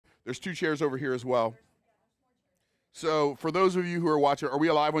There's 2 chairs over here as well. So for those of you who are watching, are we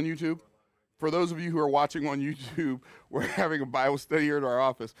alive on YouTube? For those of you who are watching on YouTube, we're having a Bible study here at our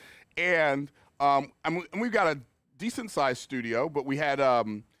office. And we've got a decent-sized studio, but we had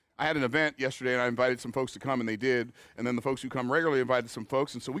I had an event yesterday, and I invited some folks to come, and they did. And then the folks who come regularly invited some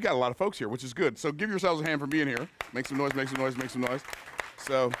folks, and so we got a lot of folks here, which is good. So give yourselves a hand for being here. Make some noise, make some noise, make some noise.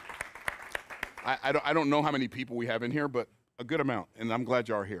 So I don't know how many people we have in here, but a good amount, and I'm glad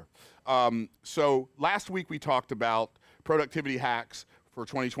you are here. So last week we talked about productivity hacks for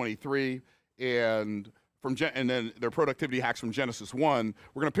 2023, and then their productivity hacks from Genesis 1.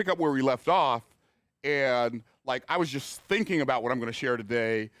 We're going to pick up where we left off, and like I was just thinking about what I'm going to share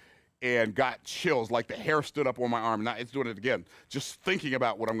today, and got chills, like the hair stood up on my arm. Now it's doing it again. Just thinking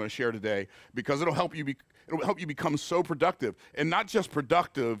about what I'm going to share today, because it'll help you become so productive, and not just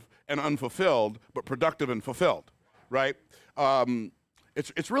productive and unfulfilled, but productive and fulfilled, right?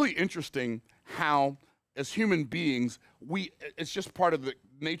 It's really interesting how, as human beings, it's just part of the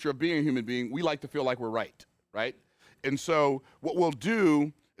nature of being a human being, we like to feel like we're right? And so what we'll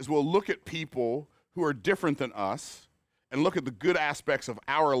do is we'll look at people who are different than us and look at the good aspects of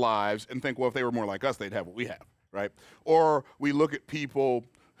our lives and think, well, if they were more like us, they'd have what we have, right? Or we look at people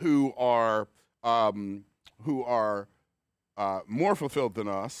who are more fulfilled than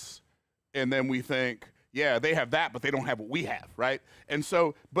us, and then we think, yeah, they have that, but they don't have what we have, right? And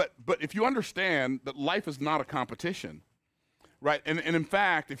so, but if you understand that life is not a competition, right? And in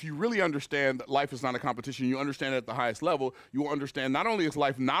fact, if you really understand that life is not a competition, you understand it at the highest level, you will understand not only is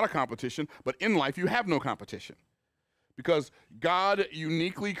life not a competition, but in life you have no competition. Because God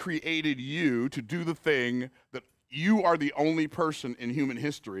uniquely created you to do the thing that you are the only person in human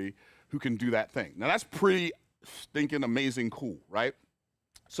history who can do that thing. Now that's pretty stinking amazing cool, right?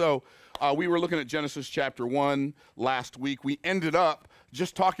 So we were looking at Genesis chapter 1 last week. We ended up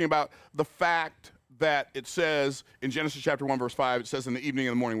just talking about the fact that it says in Genesis chapter 1 verse 5, it says in the evening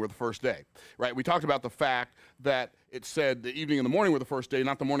and the morning were the first day, right? We talked about the fact that it said the evening and the morning were the first day,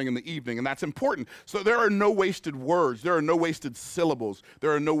 not the morning and the evening, and that's important. So there are no wasted words, there are no wasted syllables,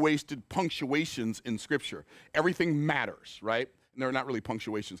 there are no wasted punctuations in Scripture. Everything matters, right? And they're not really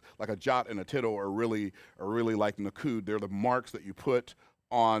punctuations, like a jot and a tittle are really like nakud. They're the marks that you put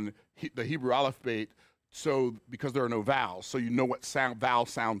on the Hebrew alphabet, so because there are no vowels, so you know what vowel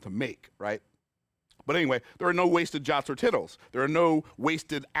sound to make, right? But anyway, there are no wasted jots or tittles. There are no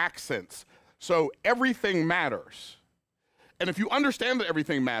wasted accents. So everything matters. And if you understand that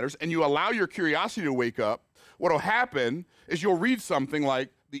everything matters and you allow your curiosity to wake up, what will happen is you'll read something like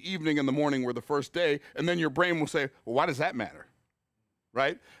the evening and the morning were the first day, and then your brain will say, well, why does that matter,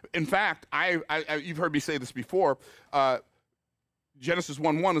 right? In fact, you've heard me say this before, Genesis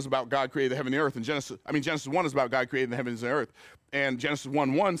 1:1 is about God created the heaven and the earth, and Genesis 1 is about God creating the heavens and the earth. And Genesis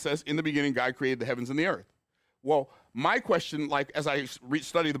 1:1 says, in the beginning, God created the heavens and the earth. Well, my question, like as I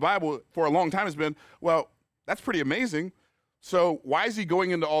study the Bible for a long time, has been, well, that's pretty amazing. So why is he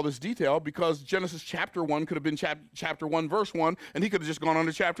going into all this detail? Because Genesis chapter 1 could have been chapter 1, verse 1, and he could have just gone on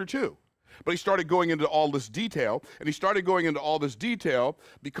to chapter 2. But he started going into all this detail, and he started going into all this detail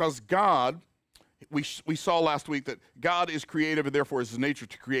because God, we saw last week that God is creative, and therefore it's his nature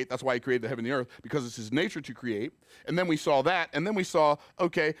to create. That's why he created the heaven and the earth, because it's his nature to create. And then we saw that, and then we saw,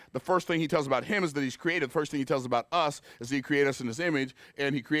 okay, the first thing he tells about him is that he's creative. The first thing he tells about us is that he created us in his image,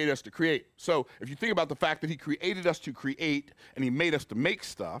 and he created us to create. So if you think about the fact that he created us to create, and he made us to make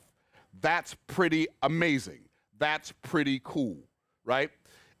stuff, that's pretty amazing. That's pretty cool, right?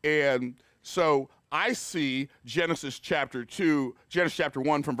 And so I see Genesis chapter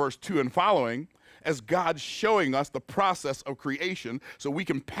 1 from verse 2 and following as God showing us the process of creation so we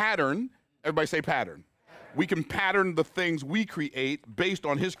can pattern, everybody say pattern. We can pattern the things we create based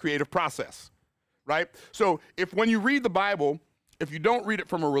on his creative process, right? So when you read the Bible, if you don't read it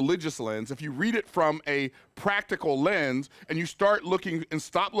from a religious lens, if you read it from a practical lens and you start looking and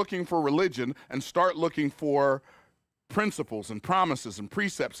stop looking for religion and start looking for principles and promises and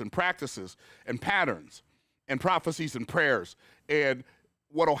precepts and practices and patterns and prophecies and prayers, and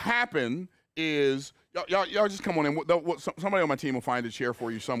what'll happen is y'all just come on in. Somebody on my team will find a chair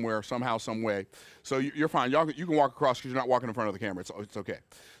for you somewhere, somehow, some way. So you're fine. You can walk across because you're not walking in front of the camera. It's okay.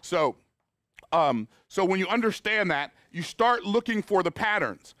 So when you understand that, you start looking for the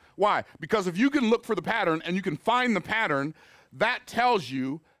patterns. Why? Because if you can look for the pattern and you can find the pattern, that tells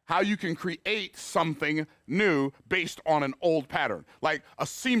you how you can create something new based on an old pattern. Like a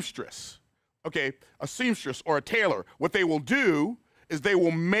seamstress, okay? A seamstress or a tailor, what they will do is they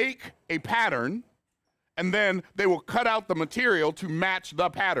will make a pattern and then they will cut out the material to match the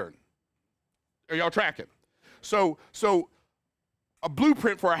pattern. Are y'all tracking? So a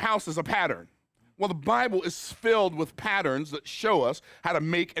blueprint for a house is a pattern. Well, the Bible is filled with patterns that show us how to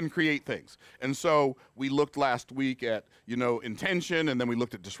make and create things. And so we looked last week at, intention, and then we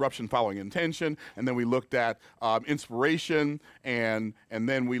looked at disruption following intention, and then we looked at inspiration, and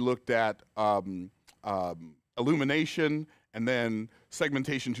then we looked at illumination, and then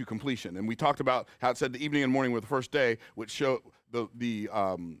segmentation to completion. And we talked about how it said the evening and morning were the first day, which show the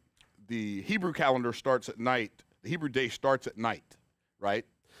Hebrew calendar starts at night. The Hebrew day starts at night, right?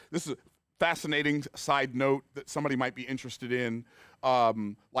 This is fascinating side note that somebody might be interested in.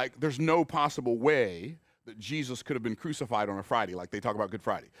 Like, there's no possible way that Jesus could have been crucified on a Friday, like they talk about Good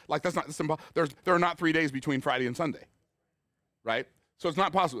Friday. Like, there are not 3 days between Friday and Sunday, right? So it's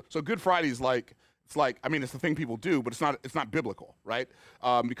not possible. So Good Friday is it's the thing people do, but it's not biblical, right?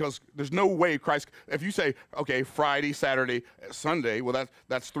 Because there's no way Christ, if you say, okay, Friday, Saturday, Sunday, well,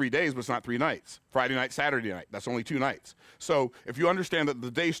 that's 3 days, but it's not 3 nights. Friday night, Saturday night, that's only 2 nights. So if you understand that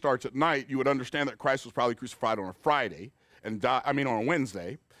the day starts at night, you would understand that Christ was probably crucified on a Friday, on a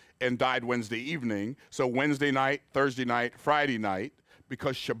Wednesday, and died Wednesday evening. So Wednesday night, Thursday night, Friday night,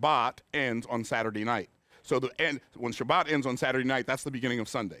 because Shabbat ends on Saturday night. So when Shabbat ends on Saturday night, that's the beginning of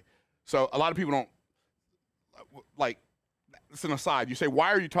Sunday. So a lot of people don't, it's an aside. You say,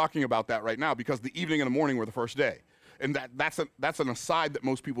 why are you talking about that right now? Because the evening and the morning were the first day. And that's an aside that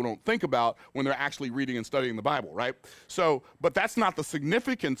most people don't think about when they're actually reading and studying the Bible, right? So, but that's not the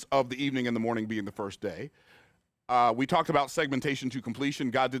significance of the evening and the morning being the first day. We talked about segmentation to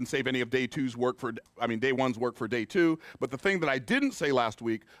completion. God didn't save any of day one's work for day 2. But the thing that I didn't say last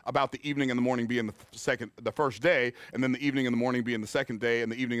week about the evening and the morning being the first day, and then the evening and the morning being the second day,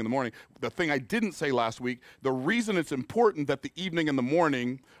 and the evening and the morning, the thing I didn't say last week, the reason it's important that the evening and the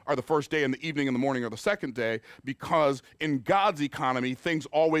morning are the first day and the evening and the morning are the second day, because in God's economy, things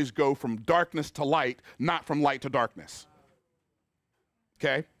always go from darkness to light, not from light to darkness.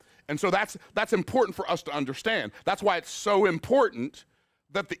 Okay? And so that's important for us to understand. That's why it's so important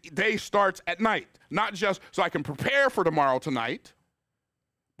that the day starts at night. Not just so I can prepare for tomorrow tonight,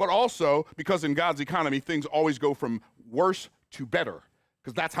 but also because in God's economy, things always go from worse to better,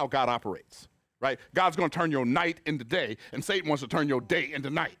 because that's how God operates, right? God's going to turn your night into day, and Satan wants to turn your day into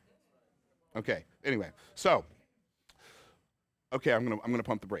night. Okay, anyway, so, okay, I'm gonna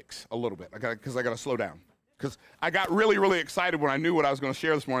pump the brakes a little bit, because I got to slow down. Because I got really, really excited when I knew what I was going to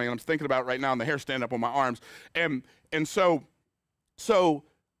share this morning, and I'm thinking about it right now, and the hair stand up on my arms. And so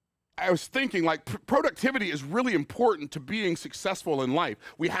I was thinking, productivity is really important to being successful in life.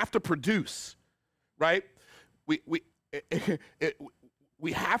 We have to produce, right? We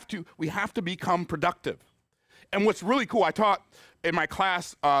have to become productive. And what's really cool, I taught in my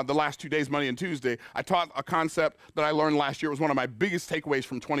class the last 2 days, Monday and Tuesday, I taught a concept that I learned last year. It was one of my biggest takeaways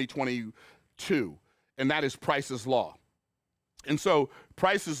from 2022. And that is Price's Law. And so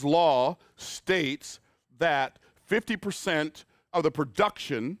Price's Law states that 50% of the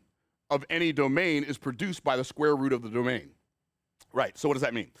production of any domain is produced by the square root of the domain. Right, so what does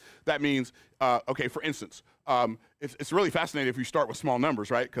that mean? That means, okay, for instance, it's really fascinating if you start with small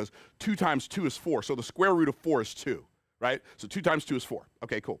numbers, right? Because 2 times 2 is 4, so the square root of 4 is 2, right? So 2 times 2 is 4.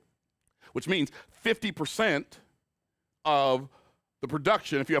 Okay, cool. Which means 50% of the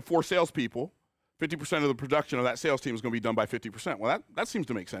production, if you have 4 salespeople, 50% of the production of that sales team is going to be done by 50%. Well, that seems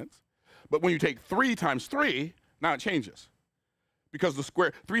to make sense. But when you take 3 times 3, now it changes. Because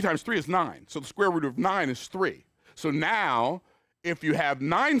 3 times 3 is 9. So the square root of 9 is 3. So now, if you have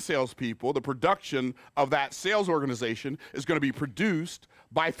 9 salespeople, the production of that sales organization is going to be produced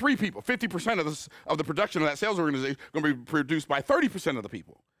by 3 people. 50% of the production of that sales organization is going to be produced by 30% of the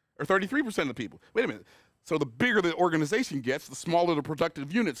people, or 33% of the people. Wait a minute. So the bigger the organization gets, the smaller the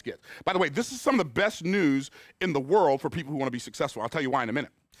productive units get. By the way, this is some of the best news in the world for people who want to be successful. I'll tell you why in a minute.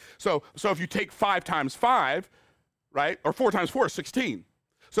 So if you take 5 times 5, right, or 4 times 4 is 16.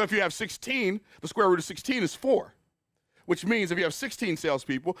 So if you have 16, the square root of 16 is 4, which means if you have 16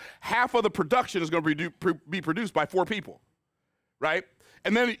 salespeople, half of the production is going to be produced by 4 people, right?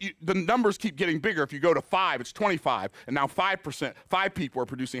 And then the numbers keep getting bigger. If you go to 5, it's 25, and now 5 people are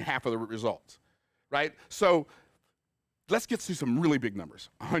producing half of the results. Right? So let's get to some really big numbers.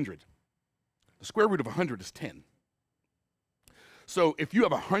 100. The square root of 100 is 10. So if you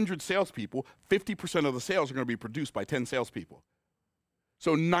have 100 salespeople, 50% of the sales are going to be produced by 10 salespeople.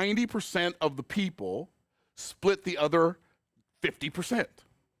 So 90% of the people split the other 50%. And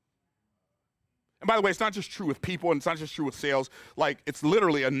by the way, it's not just true with people, and it's not just true with sales. It's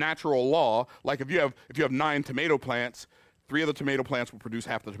literally a natural law. If you have 9 tomato plants, 3 of the tomato plants will produce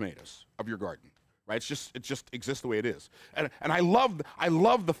half the tomatoes of your garden. Right? It just exists the way it is. And I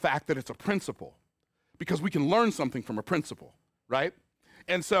love the fact that it's a principle, because we can learn something from a principle, right?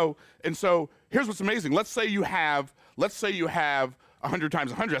 And so here's what's amazing. Let's say you have 100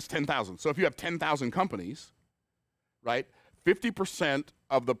 times 100, that's 10,000. So if you have 10,000 companies, right, 50%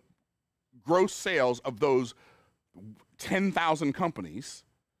 of the gross sales of those 10,000 companies,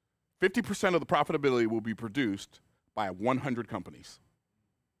 50% of the profitability will be produced by 100 companies.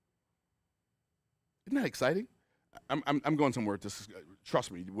 Isn't that exciting? I'm going somewhere.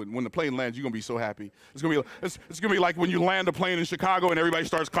 Trust me. When the plane lands, you're gonna be so happy. It's gonna be like when you land a plane in Chicago and everybody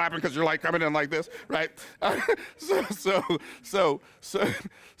starts clapping because you're like coming in like this, right? So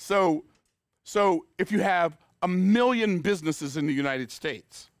if you have 1 million businesses in the United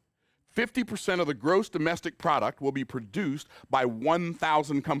States, 50% of the gross domestic product will be produced by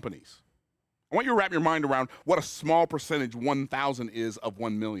 1,000 companies. I want you to wrap your mind around what a small percentage 1,000 is of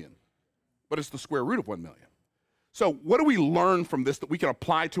 1 million. But it's the square root of 1 million. So what do we learn from this that we can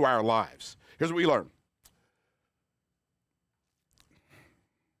apply to our lives? Here's what we learn.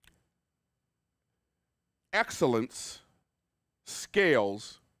 Excellence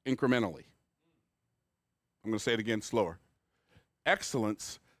scales incrementally. I'm going to say it again slower.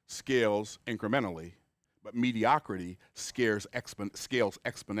 Excellence scales incrementally, but mediocrity scales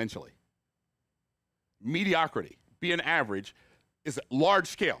exponentially. Mediocrity, being average, is large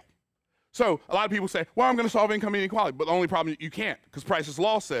scale. So a lot of people say, well, I'm going to solve income inequality, but the only problem you can't, because Price's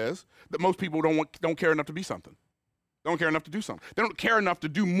law says that most people don't care enough to be something. They don't care enough to do something. They don't care enough to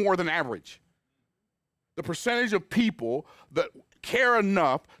do more than average. The percentage of people that care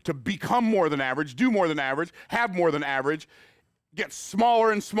enough to become more than average, do more than average, have more than average, gets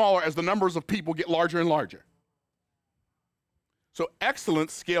smaller and smaller as the numbers of people get larger and larger. So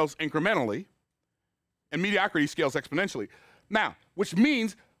excellence scales incrementally, and mediocrity scales exponentially. Now, which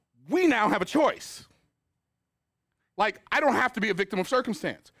means we now have a choice. Like, I don't have to be a victim of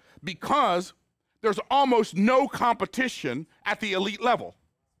circumstance because there's almost no competition at the elite level.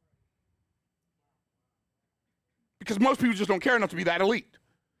 Because most people just don't care enough to be that elite.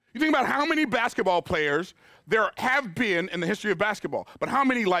 You think about how many basketball players there have been in the history of basketball, but how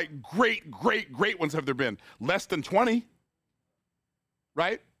many like great ones have there been? Less than 20,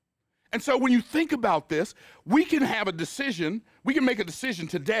 right? And so when you think about this, we can have a decision, we can make a decision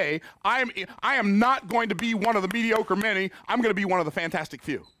today. I am not going to be one of the mediocre many, I'm going to be one of the fantastic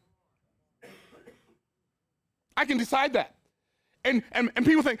few. I can decide that. And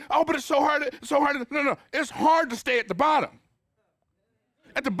people think, oh, but it's so hard. No, it's hard to stay at the bottom.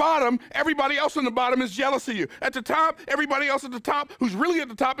 At the bottom, everybody else on the bottom is jealous of you. At the top, everybody else at the top who's really at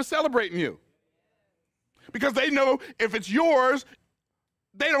the top is celebrating you. Because they know if it's yours,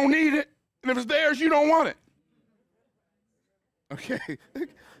 they don't need it, and if it's theirs, you don't want it.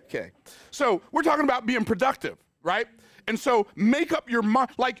 Okay. So we're talking about being productive, right? And so make up your mind.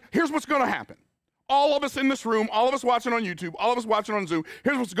 Like, here's what's going to happen. All of us in this room, all of us watching on YouTube, all of us watching on Zoom,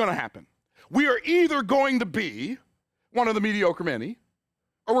 here's what's going to happen. We are either going to be one of the mediocre many,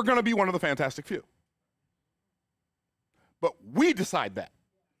 or we're going to be one of the fantastic few. But we decide that.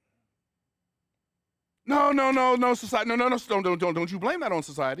 No, society. No, don't you blame that on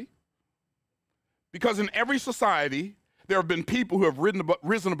society. Because in every society, there have been people who have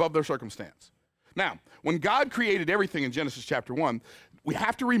risen above their circumstance. Now, when God created everything in Genesis chapter 1, we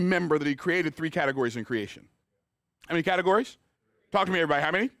have to remember that he created 3 categories in creation. How many categories? Talk to me, everybody.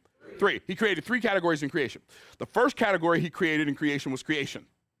 How many? 3. He created 3 categories in creation. The first category he created in creation was creation.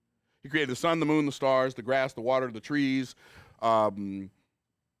 He created the sun, the moon, the stars, the grass, the water, the trees,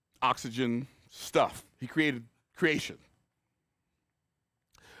 oxygen, stuff. He created creation.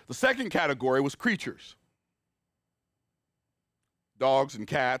 The second category was creatures. Dogs and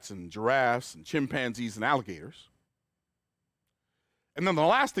cats and giraffes and chimpanzees and alligators. And then the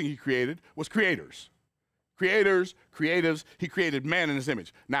last thing he created was creators. Creators, creatives, he created man in his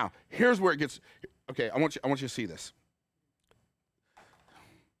image. Now, here's where it gets, okay, I want you to see this.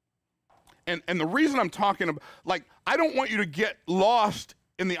 And the reason I'm talking about, like, I don't want you to get lost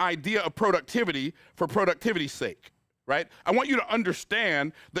in the idea of productivity for productivity's sake, right? I want you to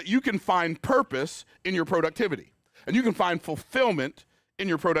understand that you can find purpose in your productivity, and you can find fulfillment in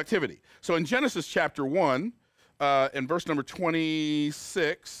your productivity. So in Genesis chapter 1, in verse number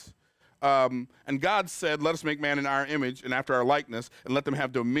 26, and God said, let us make man in our image and after our likeness, and let them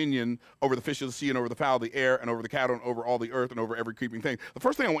have dominion over the fish of the sea and over the fowl of the air and over the cattle and over all the earth and over every creeping thing. The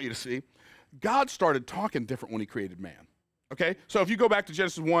first thing I want you to see, God started talking different when he created man. Okay? So if you go back to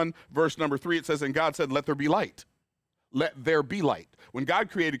Genesis 1, verse number 3, it says, and God said, let there be light. Let there be light. When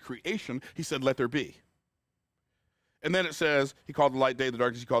God created creation, he said, let there be. And then it says, he called the light day, the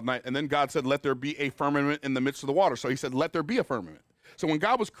darkness he called night. And then God said, let there be a firmament in the midst of the water. So he said, let there be a firmament. So when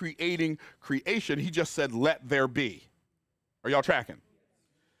God was creating creation, he just said, let there be. Are y'all tracking?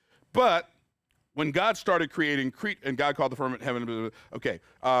 But when God started creating, and God called the firmament heaven, okay,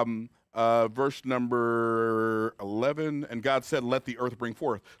 verse number 11, and God said, let the earth bring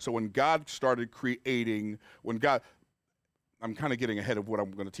forth. So when God started creating, I'm kind of getting ahead of what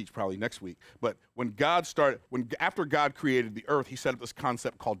I'm going to teach probably next week, but after God created the earth, he set up this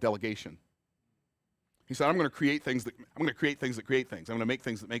concept called delegation. He said, I'm going to create things that create things. I'm going to make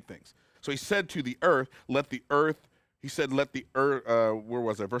things that make things. So he said to the earth, let the earth, where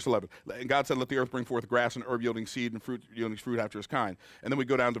was I? Verse 11. And God said, let the earth bring forth grass and herb yielding seed and fruit yielding fruit after his kind. And then we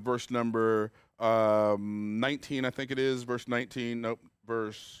go down to verse number 19, I think it is. Verse 19, nope,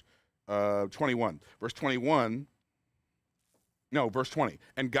 verse 21. Verse 21, no, verse 20.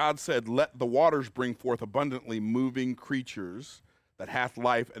 And God said, let the waters bring forth abundantly moving creatures that hath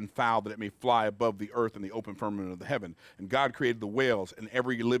life, and fowl, that it may fly above the earth in the open firmament of the heaven. And God created the whales and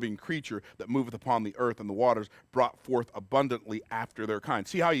every living creature that moveth upon the earth, and the waters brought forth abundantly after their kind.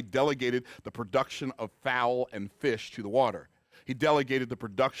 See how he delegated the production of fowl and fish to the water. He delegated the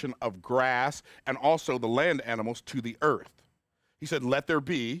production of grass and also the land animals to the earth. He said, let there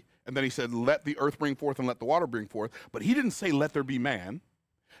be, and then he said, let the earth bring forth and let the water bring forth. But he didn't say, let there be man,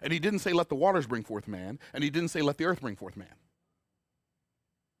 and he didn't say, let the waters bring forth man, and he didn't say, let the earth bring forth man.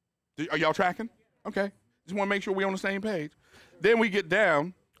 Are y'all tracking? Okay. Just want to make sure we're on the same page. Then we get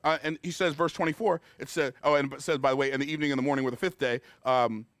down, and he says, verse 24, it says, and it says, by the way, in the evening and the morning were the fifth day.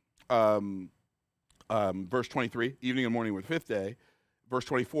 Verse 23, evening and morning were the fifth day. Verse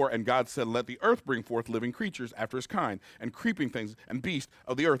 24, and God said, let the earth bring forth living creatures after his kind, and creeping things, and beasts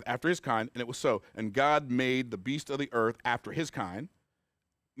of the earth after his kind, and it was so. And God made the beast of the earth after his kind,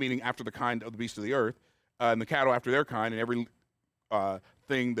 meaning after the kind of the beast of the earth, and the cattle after their kind, and every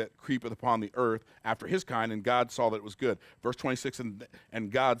thing that creepeth upon the earth after his kind, and God saw that it was good. Verse 26,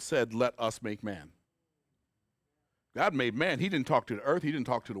 and God said, let us make man. God made man. He didn't talk to the earth. He didn't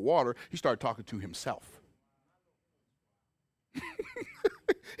talk to the water. He started talking to himself.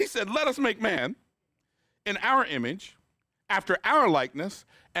 He said, let us make man in our image, after our likeness,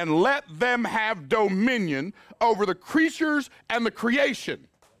 and let them have dominion over the creatures and the creation.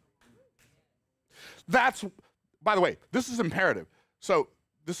 That's, by the way, this is imperative. So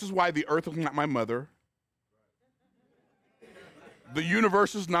this is why the earth is not my mother. The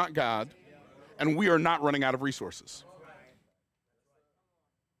universe is not God, and we are not running out of resources.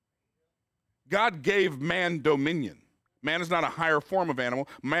 God gave man dominion. Man is not a higher form of animal.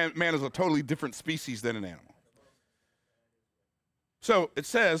 Man is a totally different species than an animal. So it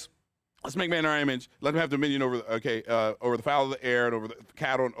says, let's make man in our image. Let him have dominion over the fowl of the air, and over the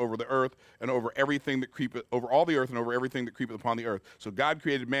cattle, and over the earth, and over everything that creepeth, over all the earth, and over everything that creepeth upon the earth. So God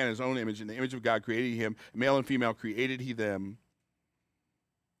created man in his own image. In the image of God created he him. Male and female created he them.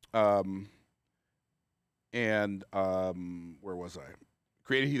 Where was I?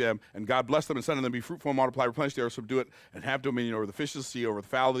 Created he them, and God blessed them and said unto them, be fruitful and multiply, replenish the earth, subdue it, and have dominion over the fish of the sea, over the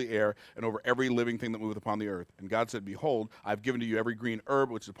fowl of the air, and over every living thing that moveth upon the earth. And God said, behold, I have given to you every green herb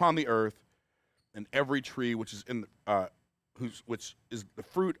which is upon the earth, and every tree which is which is the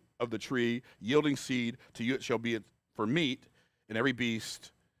fruit of the tree, yielding seed, to you it shall be for meat, and every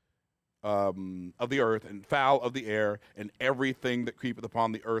beast of the earth, and fowl of the air, and everything that creepeth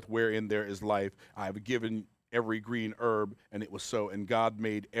upon the earth, wherein there is life, I have given every green herb, and it was so. And God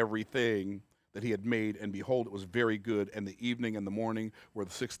made everything that he had made, and behold, it was very good. And the evening and the morning were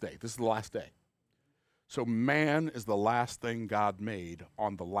the sixth day. This is the last day. So man is the last thing God made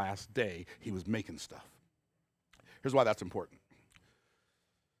on the last day. He was making stuff. Here's why that's important.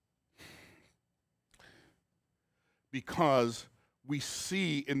 Because we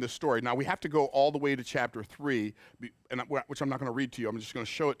see in the story, now we have to go all the way to chapter 3, which I'm not going to read to you. I'm just going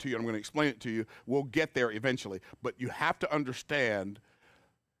to show it to you. I'm going to explain it to you. We'll get there eventually. But you have to understand,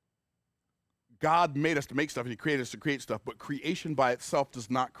 God made us to make stuff, and he created us to create stuff, but creation by itself does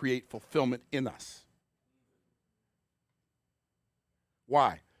not create fulfillment in us.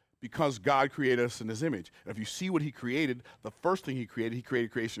 Why? Because God created us in his image. And if you see what he created, the first thing he created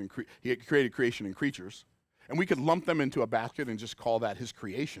creation and creatures. And we could lump them into a basket and just call that his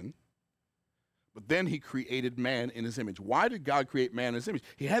creation. But then he created man in his image. Why did God create man in his image?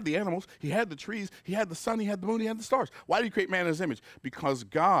 He had the animals, he had the trees, he had the sun, he had the moon, he had the stars. Why did he create man in his image? Because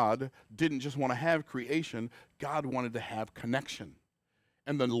God didn't just want to have creation, God wanted to have connection.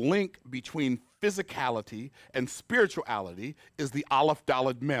 And the link between physicality and spirituality is the Aleph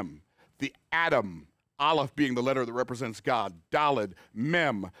Daled Mem, the atom. Aleph being the letter that represents God. Daled,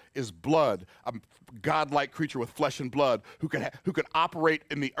 Mem is blood, a godlike creature with flesh and blood who could operate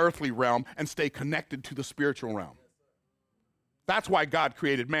in the earthly realm and stay connected to the spiritual realm. That's why God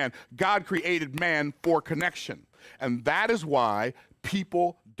created man. God created man for connection. And that is why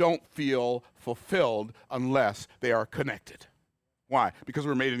people don't feel fulfilled unless they are connected. Why? Because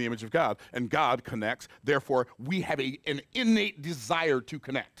we're made in the image of God, and God connects. Therefore, we have an innate desire to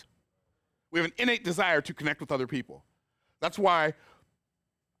connect. We have an innate desire to connect with other people. That's why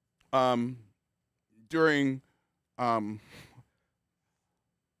during the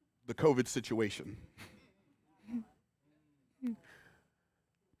COVID situation,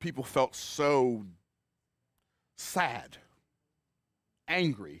 people felt so sad,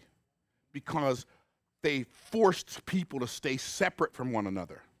 angry, because they forced people to stay separate from one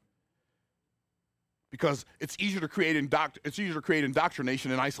another. Because it's easier to create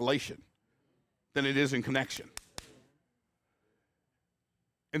indoctrination in isolation than it is in connection.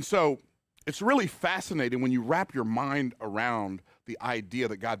 And so it's really fascinating when you wrap your mind around the idea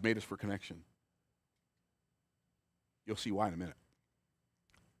that God made us for connection. You'll see why in a minute.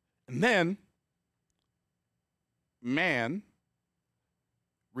 And then man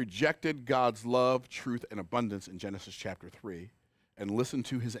rejected God's love, truth, and abundance in Genesis chapter 3 and listened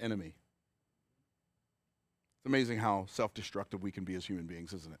to his enemy. It's amazing how self-destructive we can be as human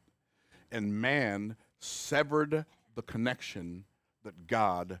beings, isn't it? And man severed the connection that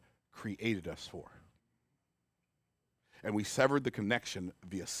God created us for. And we severed the connection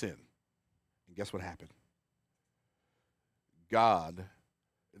via sin. And guess what happened?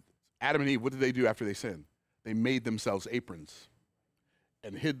 Adam and Eve, what did they do after they sinned? They made themselves aprons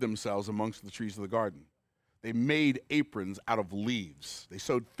and hid themselves amongst the trees of the garden. They made aprons out of leaves. They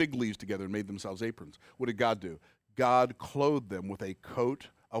sewed fig leaves together and made themselves aprons. What did God do? God clothed them with a coat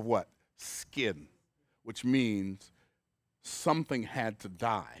of what? Skin, which means something had to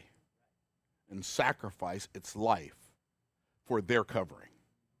die and sacrifice its life for their covering.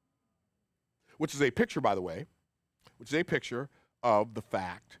 Which is a picture, by the way, which is a picture of the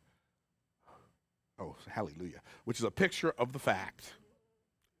fact, oh, hallelujah, which is a picture of the fact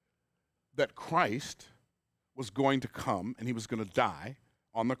that Christ was going to come and he was going to die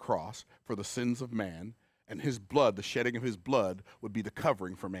on the cross for the sins of man, and his blood, the shedding of his blood, would be the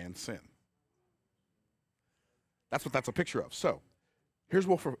covering for man's sin. That's what that's a picture of. So here's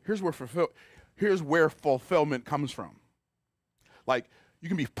where fulfillment comes from. Like, you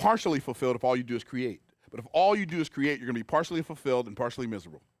can be partially fulfilled if all you do is create. But if all you do is create, you're going to be partially fulfilled and partially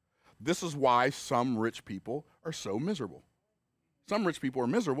miserable. This is why some rich people are so miserable. Some rich people are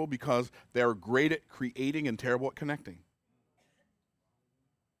miserable because they're great at creating and terrible at connecting.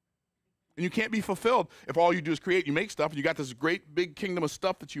 And you can't be fulfilled if all you do is create. You make stuff, and you got this great big kingdom of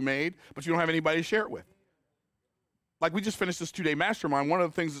stuff that you made, but you don't have anybody to share it with. Like, we just finished this 2-day mastermind. One of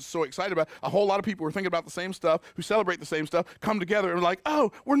the things that's so excited about, a whole lot of people who are thinking about the same stuff, who celebrate the same stuff, come together and are like,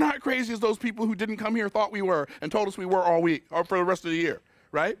 oh, we're not crazy as those people who didn't come here thought we were and told us we were all week or for the rest of the year,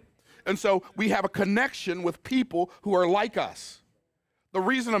 right? And so we have a connection with people who are like us. The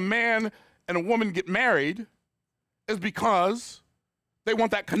reason a man and a woman get married is because they want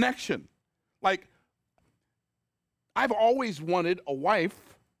that connection. Like, I've always wanted a wife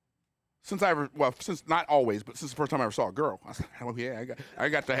since not always, but since the first time I ever saw a girl. I said, oh yeah, I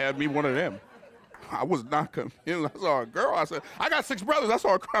got to have me one of them. I was not confused. I saw a girl. I said, I got 6 brothers. I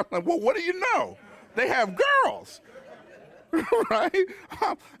saw a girl. I'm like, well, what do you know? They have girls. Right?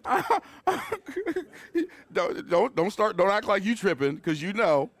 Don't act like you tripping, because you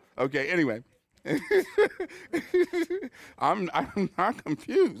know. Okay, anyway. I'm not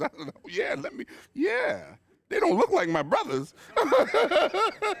confused. I said, yeah. They don't look like my brothers.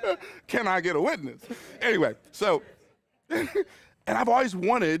 Can I get a witness? Anyway, so, and I've always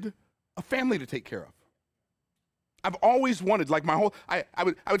wanted a family to take care of. I've always wanted, like, I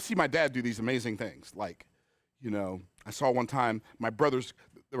would see my dad do these amazing things. Like, you know, I saw one time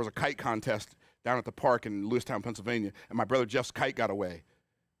there was a kite contest down at the park in Lewistown, Pennsylvania, and my brother Jeff's kite got away.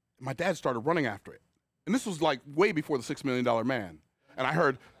 And my dad started running after it. And this was like way before the $6 Million Man. And I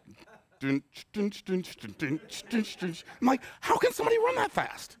heard, I'm like, how can somebody run that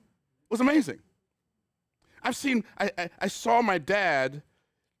fast? It was amazing. I saw my dad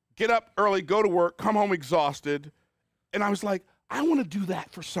get up early, go to work, come home exhausted, and I was like, I want to do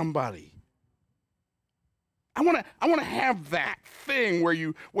that for somebody. I want to have that thing where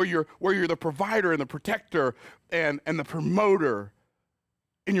you're the provider and the protector and the promoter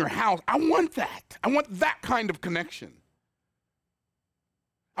in your house. I want that. I want that kind of connection.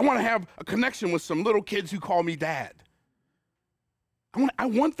 I want to have a connection with some little kids who call me dad. I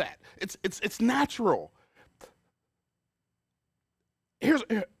want that. It's natural.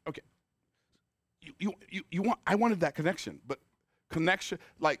 Okay. I wanted that connection, but connection,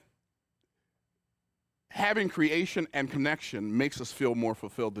 like, having creation and connection makes us feel more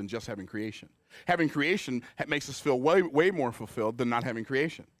fulfilled than just having creation. Having creation makes us feel way, way more fulfilled than not having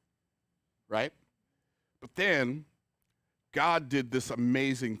creation, right? But then God did this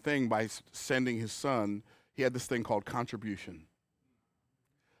amazing thing by sending his son. He had this thing called contribution.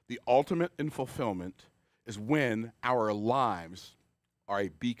 The ultimate in fulfillment is when our lives are a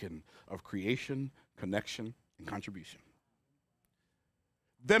beacon of creation, connection, and contribution.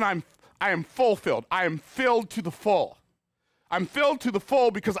 Then I am fulfilled. I am filled to the full. I'm filled to the full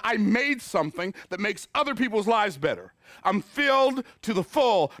because I made something that makes other people's lives better. I'm filled to the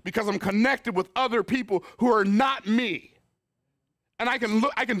full because I'm connected with other people who are not me. And I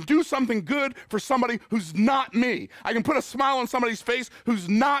can do something good for somebody who's not me. I can put a smile on somebody's face who's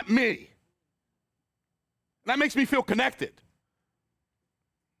not me. And that makes me feel connected.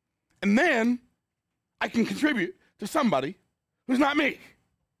 And then I can contribute to somebody who's not me.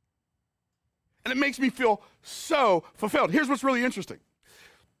 And it makes me feel so fulfilled. Here's what's really interesting.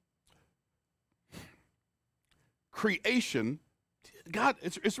 Creation, God,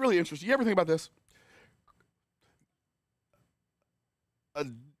 it's really interesting. You ever think about this?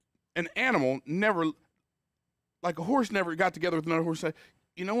 An animal never, like a horse never got together with another horse and said,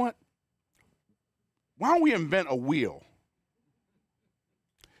 you know what? Why don't we invent a wheel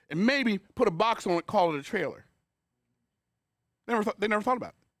and maybe put a box on it, call it a trailer? They never thought about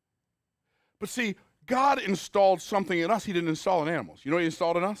it. But see, God installed something in us he didn't install in animals. You know what he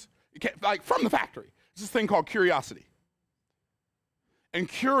installed in us? Like from the factory. It's this thing called curiosity. And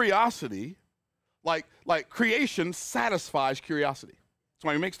curiosity, like creation, satisfies curiosity. That's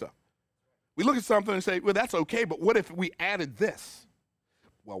why we make stuff. We look at something and say, well, that's okay, but what if we added this?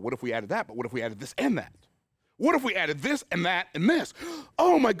 Well, what if we added that? But what if we added this and that? What if we added this and that and this?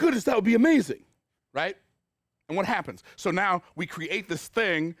 Oh my goodness, that would be amazing, right? And what happens? So now we create this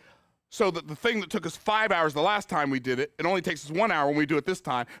thing so that the thing that took us 5 hours the last time we did it, it only takes us 1 hour when we do it this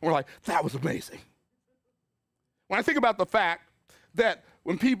time, and we're like, that was amazing. When I think about the fact that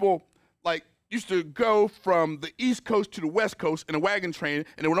when people used to go from the East Coast to the West Coast in a wagon train,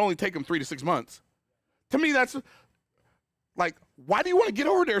 and it would only take them 3 to 6 months, to me that's like, why do you want to get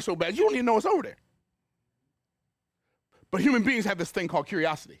over there so bad? You don't even know it's over there. But human beings have this thing called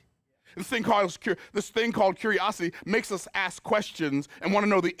curiosity. This thing called curiosity makes us ask questions and want to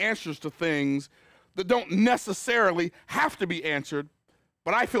know the answers to things that don't necessarily have to be answered,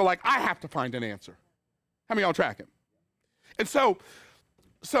 but I feel like I have to find an answer. How many of y'all tracking? And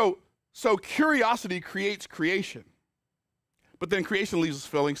so curiosity creates creation, but then creation leaves us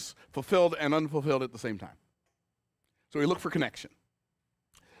feeling fulfilled and unfulfilled at the same time. So we look for connection.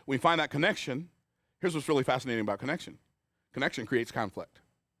 When we find that connection, here's what's really fascinating about connection. Connection creates conflict.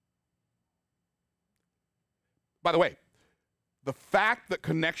 By the way, the fact that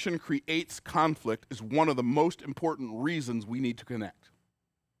connection creates conflict is one of the most important reasons we need to connect.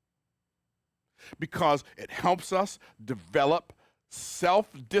 Because it helps us develop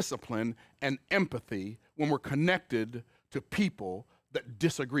self-discipline and empathy when we're connected to people that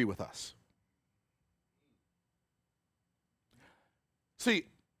disagree with us. See,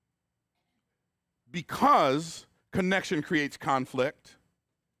 because connection creates conflict,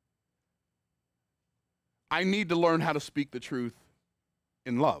 I need to learn how to speak the truth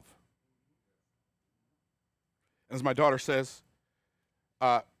in love. As my daughter says,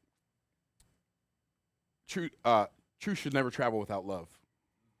 truth should never travel without love.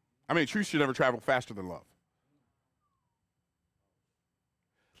 I mean, truth should never travel faster than love.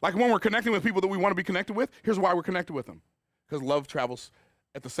 Like when we're connecting with people that we want to be connected with, here's why we're connected with them. Because love travels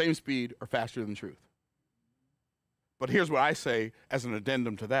at the same speed or faster than truth. But here's what I say as an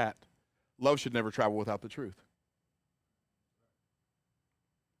addendum to that. Love should never travel without the truth.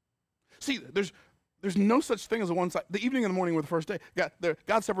 See, there's no such thing as a one-side. The evening and the morning were the first day.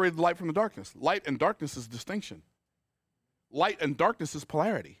 God separated the light from the darkness. Light and darkness is distinction. Light and darkness is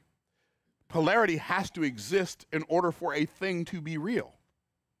polarity. Polarity has to exist in order for a thing to be real.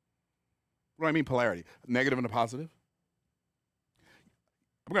 What do I mean polarity? Negative and a positive?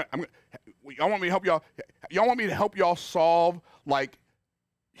 Y'all want me to help y'all? Y'all want me to help y'all solve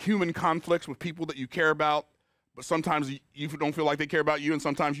human conflicts with people that you care about, but sometimes you don't feel like they care about you, and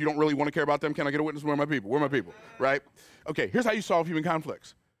sometimes you don't really want to care about them? Can I get a witness? Where are my people? Where are my people? Right? Okay, here's how you solve human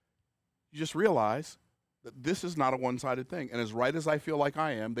conflicts. You just realize that this is not a one-sided thing, and as right as I feel like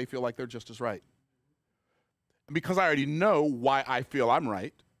I am, they feel like they're just as right. And because I already know why I feel I'm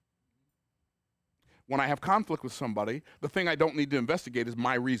right, when I have conflict with somebody, the thing I don't need to investigate is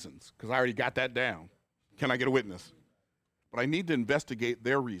my reasons, because I already got that down. Can I get a witness? But I need to investigate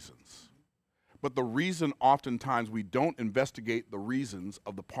their reasons. But the reason oftentimes we don't investigate the reasons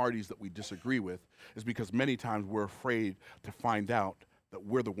of the parties that we disagree with is because many times we're afraid to find out that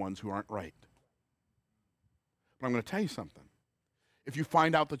we're the ones who aren't right. But I'm going to tell you something. If you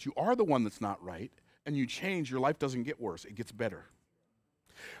find out that you are the one that's not right and you change, your life doesn't get worse. It gets better.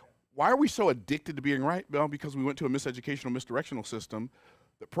 Why are we so addicted to being right? Well, because we went to a miseducational, misdirectional system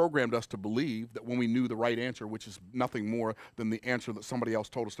that programmed us to believe that when we knew the right answer, which is nothing more than the answer that somebody else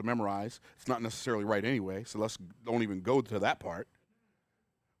told us to memorize, it's not necessarily right anyway, so let's don't even go to that part.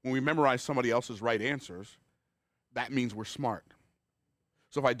 When we memorize somebody else's right answers, that means we're smart.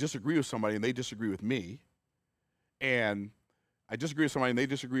 So if I disagree with somebody and they disagree with me, and I disagree with somebody and they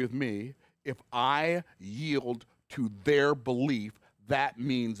disagree with me, if I yield to their belief, that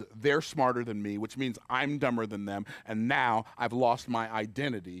means they're smarter than me, which means I'm dumber than them, and now I've lost my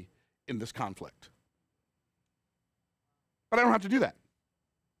identity in this conflict. But I don't have to do that.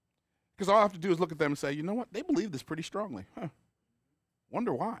 Because all I have to do is look at them and say, you know what, they believe this pretty strongly.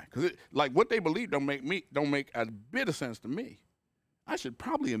 Wonder why? Because like what they believe don't make a bit of sense to me. I should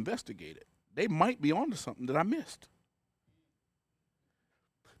probably investigate it. They might be onto something that I missed.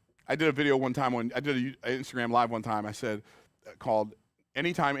 I did a video one time I did an Instagram live one time. I said, called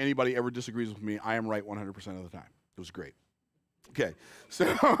 "Anytime Anybody Ever Disagrees with Me, I Am Right 100% of the Time." It was great. Okay, so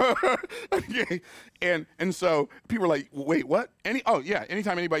okay, and so people are like, "Wait, what?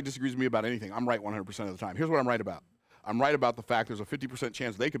 Anytime anybody disagrees with me about anything, I'm right 100% of the time." Here's what I'm right about. I'm right about the fact there's a 50%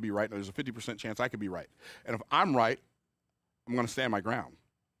 chance they could be right, and there's a 50% chance I could be right. And if I'm right, I'm going to stand my ground.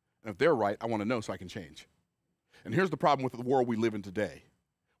 And if they're right, I want to know so I can change. And here's the problem with the world we live in today.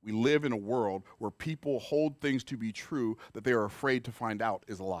 We live in a world where people hold things to be true that they are afraid to find out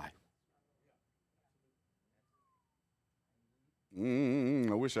is a lie.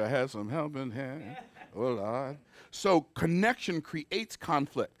 I wish I had some helping hand. Oh, Lord. So connection creates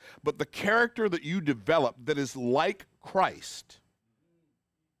conflict, but the character that you develop that is like Christ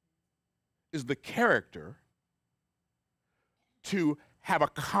is the character to have a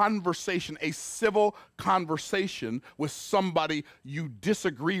conversation, a civil conversation with somebody you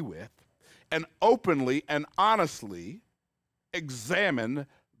disagree with, and openly and honestly examine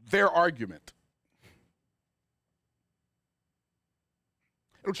their argument.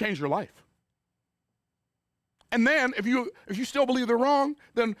 It'll change your life. And then if you still believe they're wrong,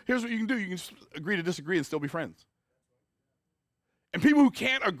 then here's what you can do. You can just agree to disagree and still be friends. And people who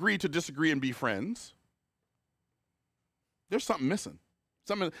can't agree to disagree and be friends, there's something missing.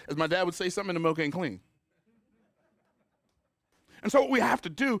 Something, as my dad would say, something in the milk ain't clean. And so what we have to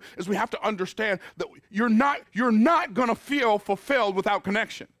do is we have to understand that you're not going to feel fulfilled without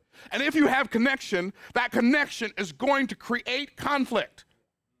connection. And if you have connection, that connection is going to create conflict.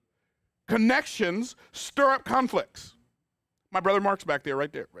 Connections stir up conflicts. My brother Mark's back there,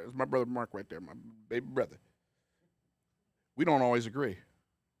 right there. There's my brother Mark right there, my baby brother. We don't always agree,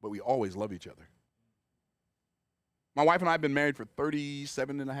 but we always love each other. My wife and I have been married for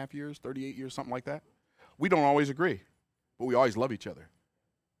 37 and a half years, 38 years, something like that. We don't always agree, but we always love each other.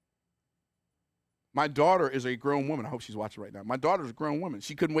 My daughter is a grown woman. I hope she's watching right now. My daughter's a grown woman.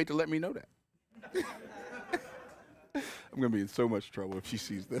 She couldn't wait to let me know that. I'm going to be in so much trouble if she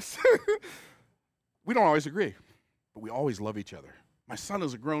sees this. We don't always agree, but we always love each other. My son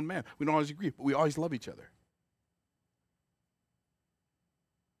is a grown man. We don't always agree, but we always love each other.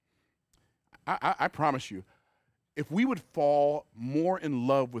 I promise you, if we would fall more in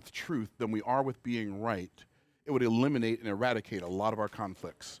love with truth than we are with being right, it would eliminate and eradicate a lot of our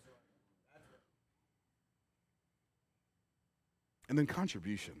conflicts. And then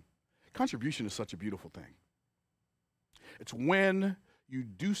contribution. Contribution is such a beautiful thing. It's when you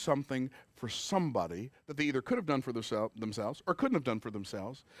do something for somebody that they either could have done for themselves or couldn't have done for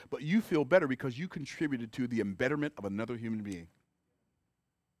themselves, but you feel better because you contributed to the embetterment of another human being.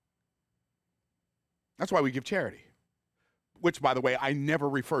 That's why we give charity, which, by the way, I never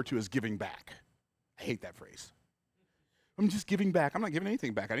refer to as giving back. I hate that phrase. I'm just giving back. I'm not giving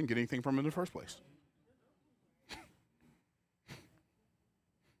anything back. I didn't get anything from it in the first place.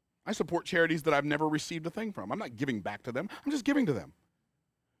 I support charities that I've never received a thing from. I'm not giving back to them. I'm just giving to them.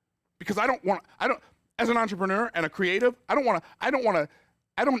 Because as an entrepreneur and a creative, I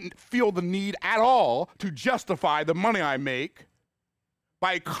don't feel the need at all to justify the money I make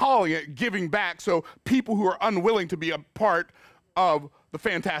by calling it giving back so people who are unwilling to be a part of the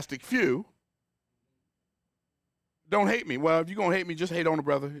fantastic few don't hate me. Well, if you're going to hate me, just hate on a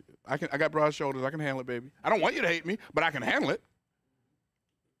brother. I got broad shoulders. I can handle it, baby. I don't want you to hate me, but I can handle it.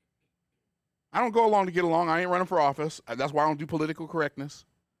 I don't go along to get along. I ain't running for office. That's why I don't do political correctness.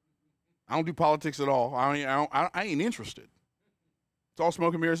 I don't do politics at all. I ain't interested. It's all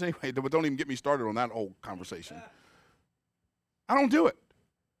smoke and mirrors anyway, but don't even get me started on that old conversation. I don't do it.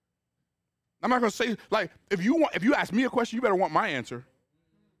 I'm not going to say, like, if you ask me a question, you better want my answer.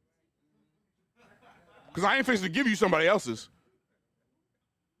 Because I ain't fixing to give you somebody else's.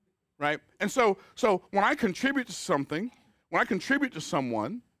 Right? And so when I contribute to something, when I contribute to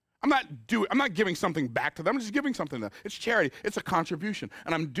someone, I'm not giving something back to them. I'm just giving something to them. It's charity. It's a contribution.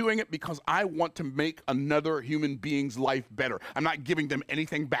 And I'm doing it because I want to make another human being's life better. I'm not giving them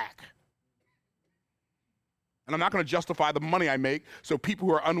anything back. And I'm not going to justify the money I make so people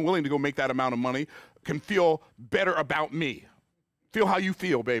who are unwilling to go make that amount of money can feel better about me. Feel how you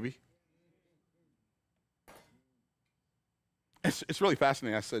feel, baby. It's really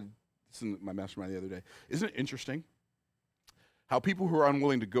fascinating. I said this in my mastermind the other day. Isn't it interesting how people who are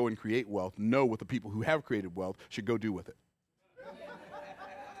unwilling to go and create wealth know what the people who have created wealth should go do with it?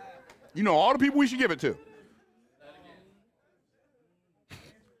 You know all the people we should give it to.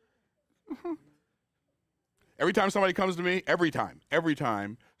 Every time somebody comes to me, every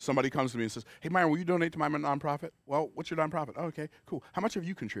time somebody comes to me and says, hey, Myron, will you donate to my nonprofit? Well, what's your nonprofit? Oh, okay, cool. How much have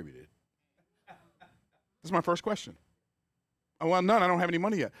you contributed? This is my first question. Oh, well, none. I don't have any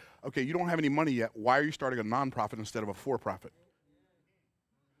money yet. Okay, you don't have any money yet. Why are you starting a nonprofit instead of a for-profit?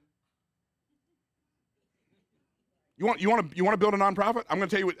 You want to build a nonprofit? I'm going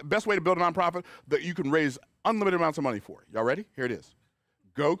to tell you the best way to build a nonprofit that you can raise unlimited amounts of money for. Y'all ready? Here it is.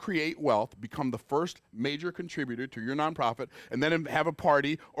 Go create wealth, become the first major contributor to your nonprofit, and then have a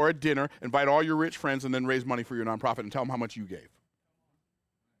party or a dinner, invite all your rich friends, and then raise money for your nonprofit and tell them how much you gave.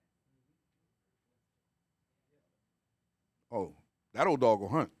 Oh, that old dog will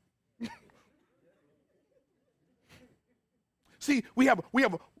hunt. See, we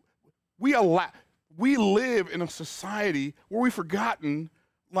live in a society where we've forgotten,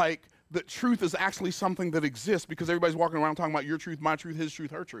 like, that truth is actually something that exists because everybody's walking around talking about your truth, my truth, his truth,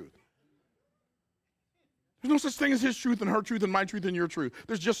 her truth. There's no such thing as his truth and her truth and my truth and your truth.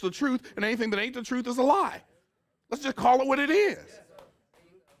 There's just the truth, and anything that ain't the truth is a lie. Let's just call it what it is.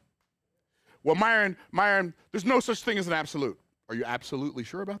 Well, Myron, there's no such thing as an absolute. Are you absolutely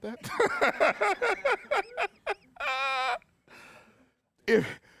sure about that?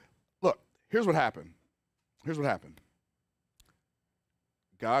 Look, here's what happened.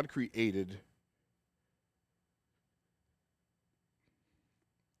 God created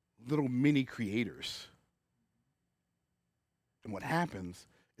little mini creators. And what happens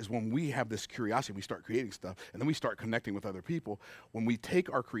is when we have this curiosity, we start creating stuff, and then we start connecting with other people. When we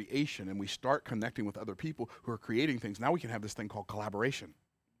take our creation and we start connecting with other people who are creating things, now we can have this thing called collaboration.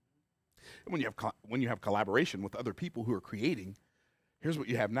 And when you have collaboration with other people who are creating, here's what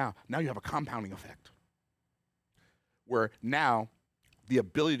you have now. Now you have a compounding effect, where now the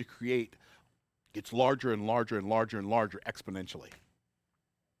ability to create gets larger and larger and larger and larger exponentially.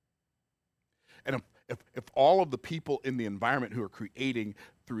 And if all of the people in the environment who are creating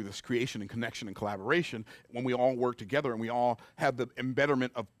through this creation and connection and collaboration, when we all work together and we all have the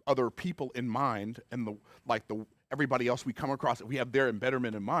embetterment of other people in mind, and everybody else we come across, if we have their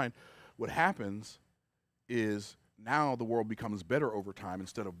embetterment in mind, what happens is now the world becomes better over time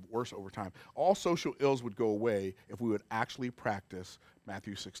instead of worse over time. All social ills would go away if we would actually practice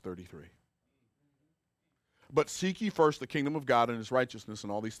Matthew 6:33. But seek ye first the kingdom of God and his righteousness,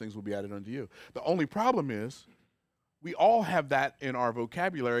 and all these things will be added unto you. The only problem is we all have that in our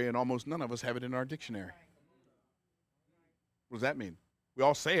vocabulary, and almost none of us have it in our dictionary. What does that mean? We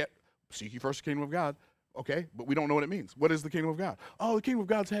all say it, seek ye first the kingdom of God. Okay, but we don't know what it means. What is the kingdom of God? Oh, the kingdom of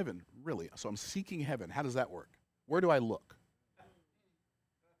God's heaven. Really? So I'm seeking heaven. How does that work? Where do I look?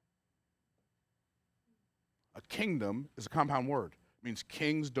 A kingdom is a compound word. It means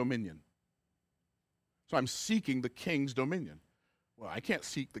king's dominion. So I'm seeking the king's dominion. Well, I can't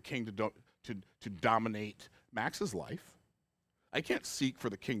seek the king to dominate Max's life. I can't seek for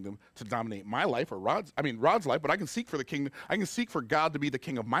the kingdom to dominate my life or Rod's life, but I can seek for the kingdom. I can seek for God to be the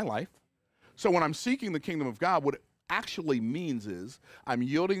king of my life. So when I'm seeking the kingdom of God, what it actually means is I'm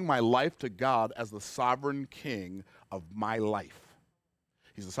yielding my life to God as the sovereign king of my life.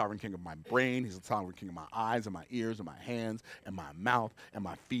 He's the sovereign king of my brain. He's the sovereign king of my eyes and my ears and my hands and my mouth and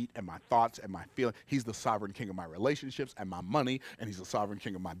my feet and my thoughts and my feelings. He's the sovereign king of my relationships and my money, and he's the sovereign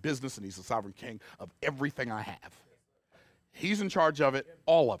king of my business, and he's the sovereign king of everything I have. He's in charge of it,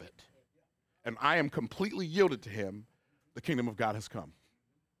 all of it. And I am completely yielded to him. The kingdom of God has come.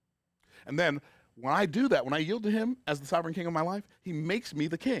 And then when I do that, when I yield to him as the sovereign king of my life, he makes me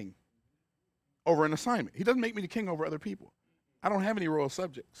the king over an assignment. He doesn't make me the king over other people. I don't have any royal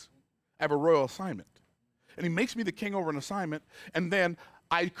subjects. I have a royal assignment. And he makes me the king over an assignment, and then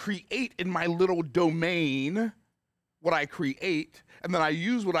I create in my little domain what I create, and then I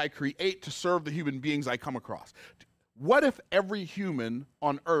use what I create to serve the human beings I come across. What if every human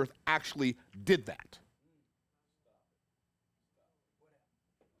on earth actually did that?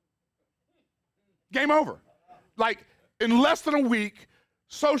 Game over. Like, in less than a week,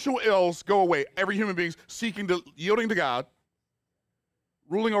 social ills go away. Every human being's yielding to God,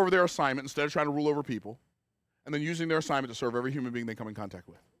 ruling over their assignment instead of trying to rule over people, and then using their assignment to serve every human being they come in contact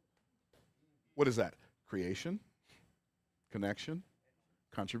with. What is that? Creation, connection,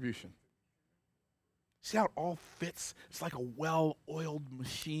 contribution. See how it all fits? It's like a well-oiled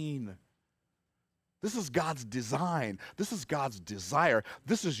machine. This is God's design. This is God's desire.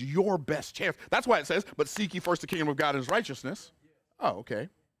 This is your best chance. That's why it says, but seek ye first the kingdom of God and his righteousness. Oh, okay.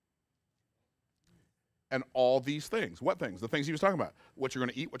 And all these things. What things? The things he was talking about. What you're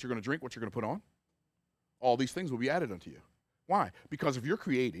going to eat, what you're going to drink, what you're going to put on. All these things will be added unto you. Why? Because if you're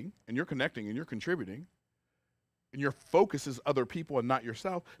creating and you're connecting and you're contributing and your focus is other people and not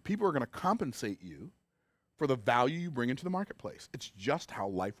yourself, people are going to compensate you for the value you bring into the marketplace. It's just how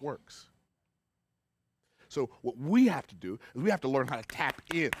life works. So what we have to do is we have to learn how to tap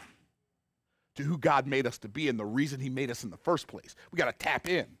in to who God made us to be and the reason he made us in the first place. We got to tap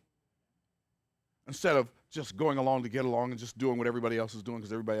in instead of just going along to get along and just doing what everybody else is doing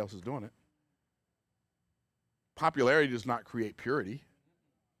because everybody else is doing it. Popularity does not create purity.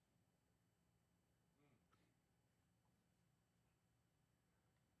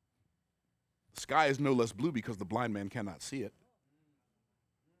 The sky is no less blue because the blind man cannot see it.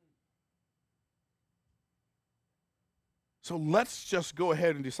 So let's just go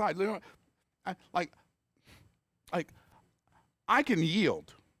ahead and decide. You know, I can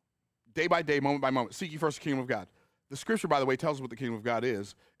yield day by day, moment by moment. Seek ye first the kingdom of God. The scripture, by the way, tells us what the kingdom of God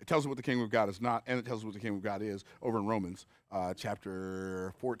is. It tells us what the kingdom of God is not, and it tells us what the kingdom of God is over in Romans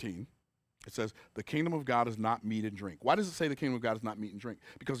chapter 14. It says, the kingdom of God is not meat and drink. Why does it say the kingdom of God is not meat and drink?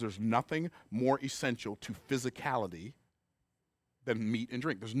 Because there's nothing more essential to physicality than meat and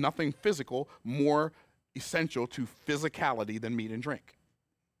drink. There's nothing physical more essential to physicality than meat and drink.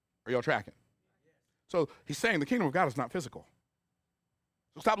 Are y'all tracking? So he's saying the kingdom of God is not physical.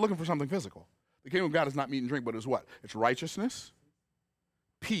 So stop looking for something physical. The kingdom of God is not meat and drink, but it's what? It's righteousness,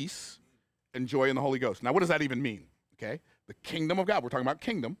 peace, and joy in the Holy Ghost. Now, what does that even mean? Okay? The kingdom of God. We're talking about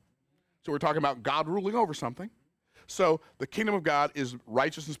kingdom. So we're talking about God ruling over something. So the kingdom of God is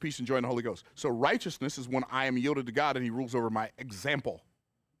righteousness, peace, and joy in the Holy Ghost. So righteousness is when I am yielded to God and he rules over my example.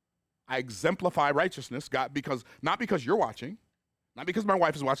 I exemplify righteousness, God, not because you're watching, not because my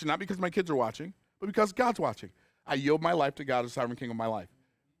wife is watching, not because my kids are watching, but because God's watching. I yield my life to God as sovereign king of my life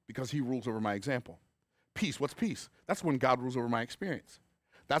because he rules over my example. Peace, what's peace? That's when God rules over my experience.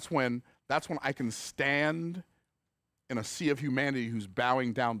 That's when I can stand in a sea of humanity who's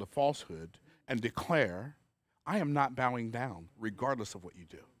bowing down to falsehood and declare, I am not bowing down regardless of what you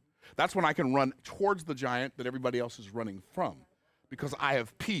do. That's when I can run towards the giant that everybody else is running from. Because I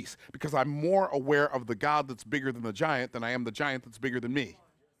have peace, because I'm more aware of the God that's bigger than the giant than I am the giant that's bigger than me.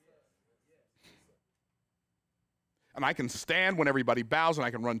 And I can stand when everybody bows, and I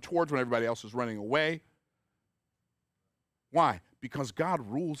can run towards when everybody else is running away. Why? Because God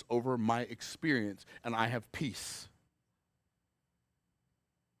rules over my experience, and I have peace.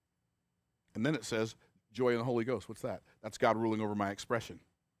 And then it says, joy in the Holy Ghost. What's that? That's God ruling over my expression.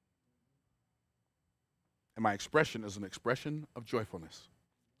 And my expression is an expression of joyfulness.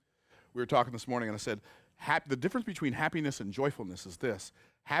 We were talking this morning, and I said, the difference between happiness and joyfulness is this.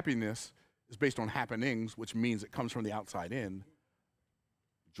 Happiness is based on happenings, which means it comes from the outside in.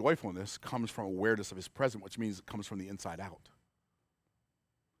 Joyfulness comes from awareness of his presence, which means it comes from the inside out.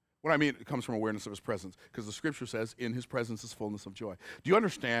 What I mean, it comes from awareness of his presence, because the scripture says, in his presence is fullness of joy. Do you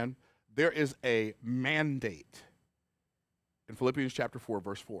understand? There is a mandate in Philippians chapter 4,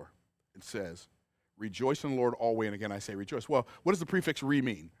 verse 4. It says, rejoice in the Lord always, and again I say rejoice. Well, what does the prefix re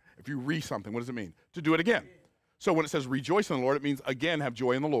mean? If you re something, what does it mean? To do it again. So when it says rejoice in the Lord, it means again have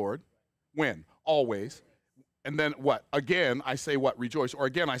joy in the Lord. When? Always. And then what? Again I say what? Rejoice. Or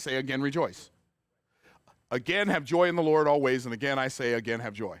again I say again rejoice. Again have joy in the Lord always, and again I say again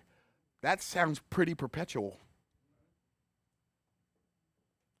have joy. That sounds pretty perpetual.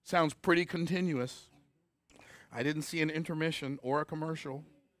 Sounds pretty continuous. I didn't see an intermission or a commercial.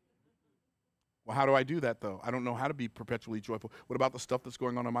 Well, how do I do that, though? I don't know how to be perpetually joyful. What about the stuff that's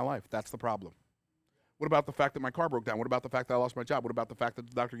going on in my life? That's the problem. What about the fact that my car broke down? What about the fact that I lost my job? What about the fact that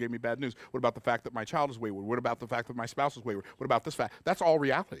the doctor gave me bad news? What about the fact that my child is wayward? What about the fact that my spouse is wayward? What about this fact? That's all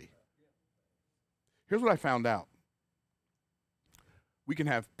reality. Here's what I found out. We can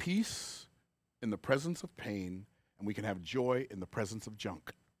have peace in the presence of pain, and we can have joy in the presence of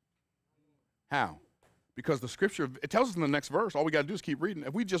junk. How? Because the scripture, it tells us in the next verse, all we got to do is keep reading.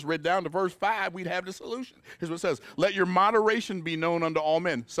 If we just read down to verse 5, we'd have the solution. Here's what it says. Let your moderation be known unto all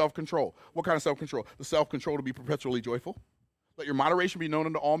men. Self-control. What kind of self-control? The self-control to be perpetually joyful. Let your moderation be known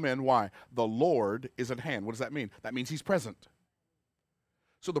unto all men. Why? The Lord is at hand. What does that mean? That means he's present.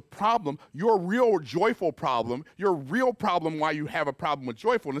 So the problem, your real joyful problem, your real problem why you have a problem with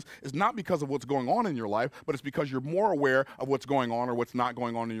joyfulness is not because of what's going on in your life, but it's because you're more aware of what's going on or what's not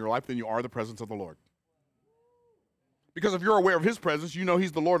going on in your life than you are the presence of the Lord. Because if you're aware of his presence, you know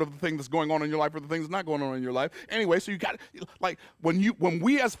he's the Lord of the thing that's going on in your life or the things that's not going on in your life. Anyway, so you got, like, when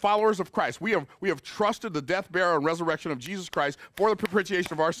we as followers of Christ, we have trusted the death, burial, and resurrection of Jesus Christ for the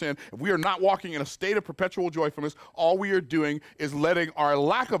propitiation of our sin. If we are not walking in a state of perpetual joyfulness, all we are doing is letting our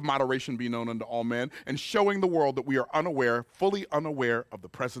lack of moderation be known unto all men and showing the world that we are unaware, fully unaware of the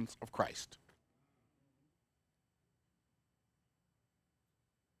presence of Christ.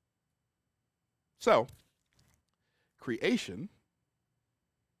 So, creation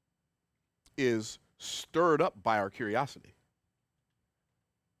is stirred up by our curiosity.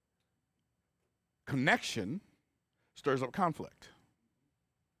 Connection stirs up conflict.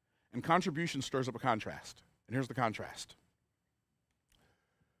 And contribution stirs up a contrast. And here's the contrast.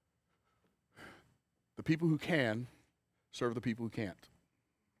 The people who can serve the people who can't.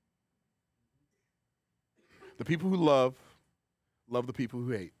 The people who love the people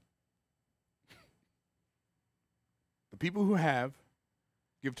who hate. The people who have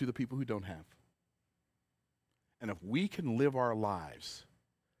give to the people who don't have. And if we can live our lives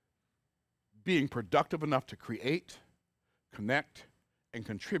being productive enough to create, connect, and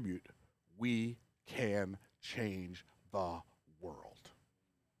contribute, we can change the world.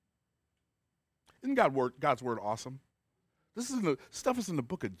 Isn't God's word awesome? Stuff is in the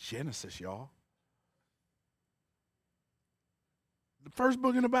book of Genesis, y'all. The first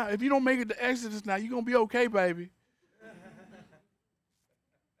book in the Bible. If you don't make it to Exodus now, you're going to be okay, baby.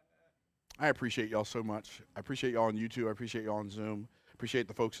 I appreciate y'all so much. I appreciate y'all on YouTube. I appreciate y'all on Zoom. I appreciate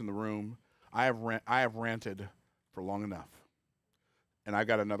the folks in the room. I have ranted for long enough. And I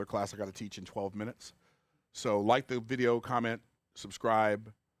got another class I got to teach in 12 minutes. So like the video, comment,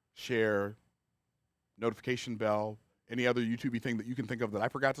 subscribe, share, notification bell, any other YouTube-y thing that you can think of that I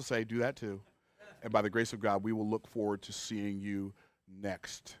forgot to say, do that too. And by the grace of God, we will look forward to seeing you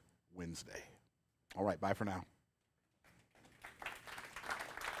next Wednesday. All right, bye for now.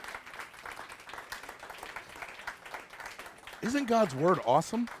 Isn't God's word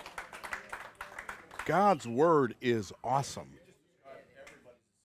awesome? God's word is awesome.